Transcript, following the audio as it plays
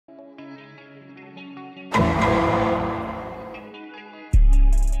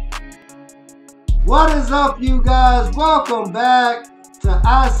What is up, you guys? Welcome back to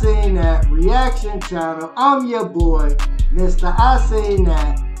I Seen That Reaction Channel. I'm your boy, Mr. I Seen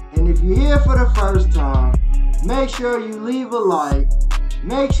That. And if you're here for the first time, make sure you leave a like,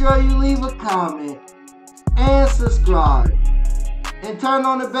 make sure you leave a comment, and subscribe. And turn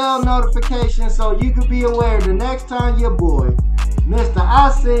on the bell notification so you can be aware the next time your boy, Mr.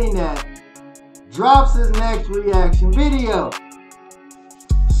 I Seen That, drops his next reaction video.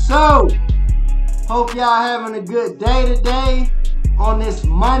 So, hope y'all having a good day today on this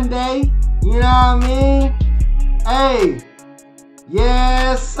Monday. You know what I mean? Hey,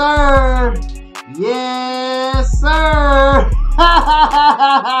 yes sir. Yes sir.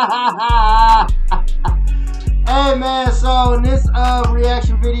 Hey man, so in this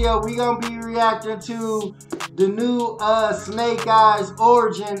reaction video, we gonna be reacting to the new Snake Eyes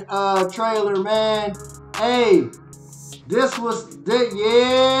origin trailer, man. Hey, this was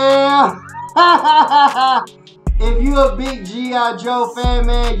yeah. If you a big G.I. Joe fan,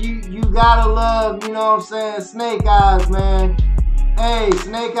 man, you gotta love, you know what I'm saying, Snake Eyes, man. Hey,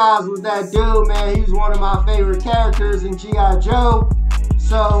 Snake Eyes was that dude, man. He was one of my favorite characters in G.I. Joe.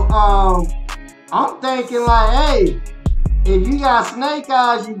 So, I'm thinking like, hey, if you got Snake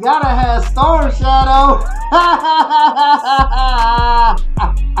Eyes, you gotta have Storm Shadow.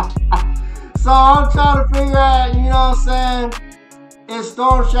 So I'm trying to figure out, you know what I'm saying, is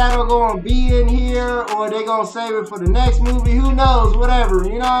Storm Shadow gonna be in here or they gonna save it for the next movie? Who knows, whatever,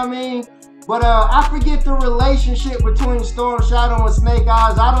 you know what I mean? But I forget the relationship between Storm Shadow and Snake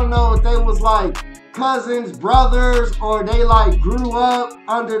Eyes. I don't know if they was like cousins, brothers, or they like grew up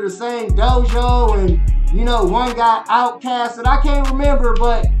under the same dojo and, you know, one got outcasted. I can't remember,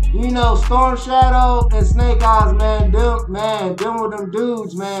 but, you know, Storm Shadow and Snake Eyes, man, them with them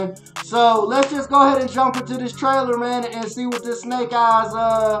dudes, man. So let's just go ahead and jump into this trailer, man, and see what this Snake Eyes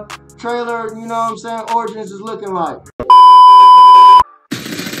trailer, you know what I'm saying, origins is looking like.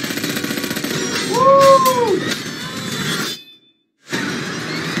 Woo!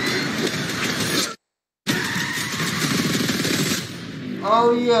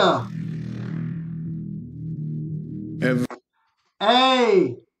 Oh yeah.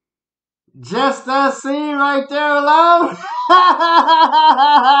 Hey, just that scene right there alone.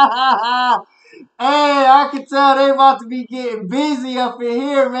 Hey, I can tell they about to be getting busy up in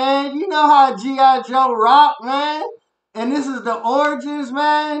here, man. You know how G.I. Joe rock, man. And this is the origins,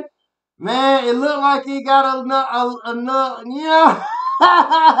 man. Man, it looked like he got you know.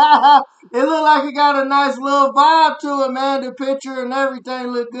 It looked like it got a nice little vibe to it, man. The picture and everything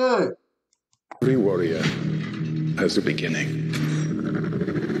look good. Every warrior has a beginning.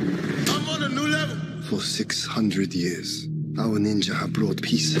 I'm on a new level. For 600 years, our ninja have brought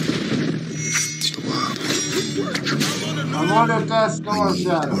peace to the world. I wonder if that's I Storm need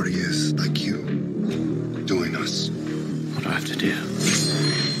Shadow. warriors like you join us. What do I have to do?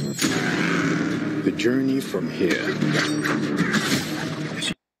 The journey from here.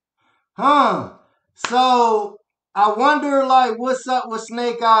 Huh. So, I wonder, like, what's up with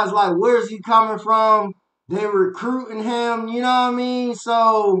Snake Eyes? Like, where's he coming from? They recruiting him, you know what I mean?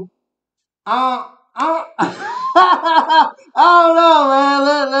 So, I don't know,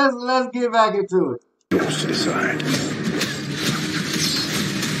 man. Let's get back into it. Yours to decide.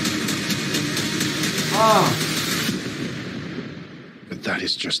 But that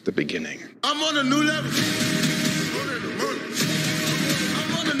is just the beginning. I'm on a new level.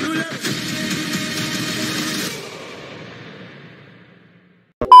 I'm on a new level.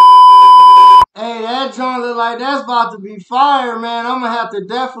 Hey, that joint look like that's about to be fire, man. I'm gonna have to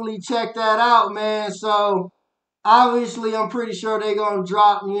definitely check that out, man. So, obviously, I'm pretty sure they're gonna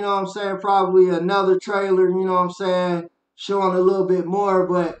drop, you know what I'm saying, probably another trailer, you know what I'm saying, showing a little bit more.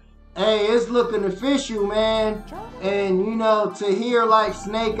 But, hey, it's looking official, man. And, you know, to hear, like,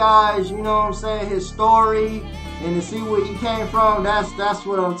 Snake Eyes, you know what I'm saying, his story, and to see where he came from, that's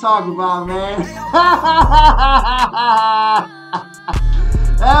what I'm talking about, man.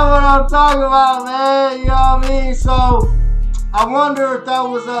 That's what I'm talking about, man. You know what I mean? So, I wonder if that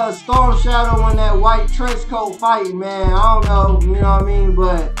was Storm Shadow in that white trench coat fighting, man. I don't know. You know what I mean?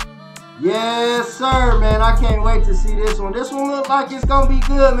 But, yes, sir, man. I can't wait to see this one. This one looks like it's going to be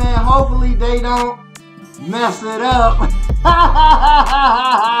good, man. Hopefully, they don't mess it up.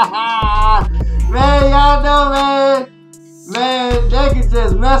 Man, y'all know, man. Man, they can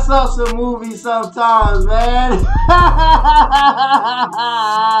just mess up some movies sometimes, man.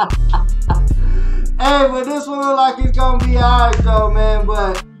 Hey, but this one look like it's gonna be alright though, man.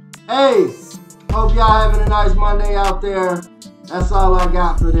 But hey, hope y'all having a nice Monday out there. That's all I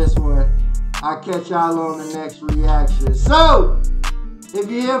got for this one. I'll catch y'all on the next reaction. So, If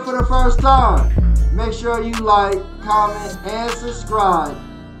you're here for the first time, make sure you like, comment, and subscribe.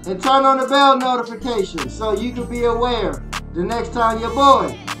 And turn on the bell notification so you can be aware the next time your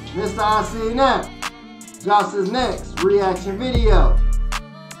boy, Mr. I See That, drops his next reaction video.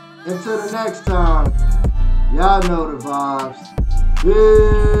 Until the next time, y'all know the vibes.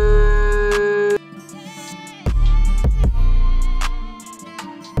 Peace.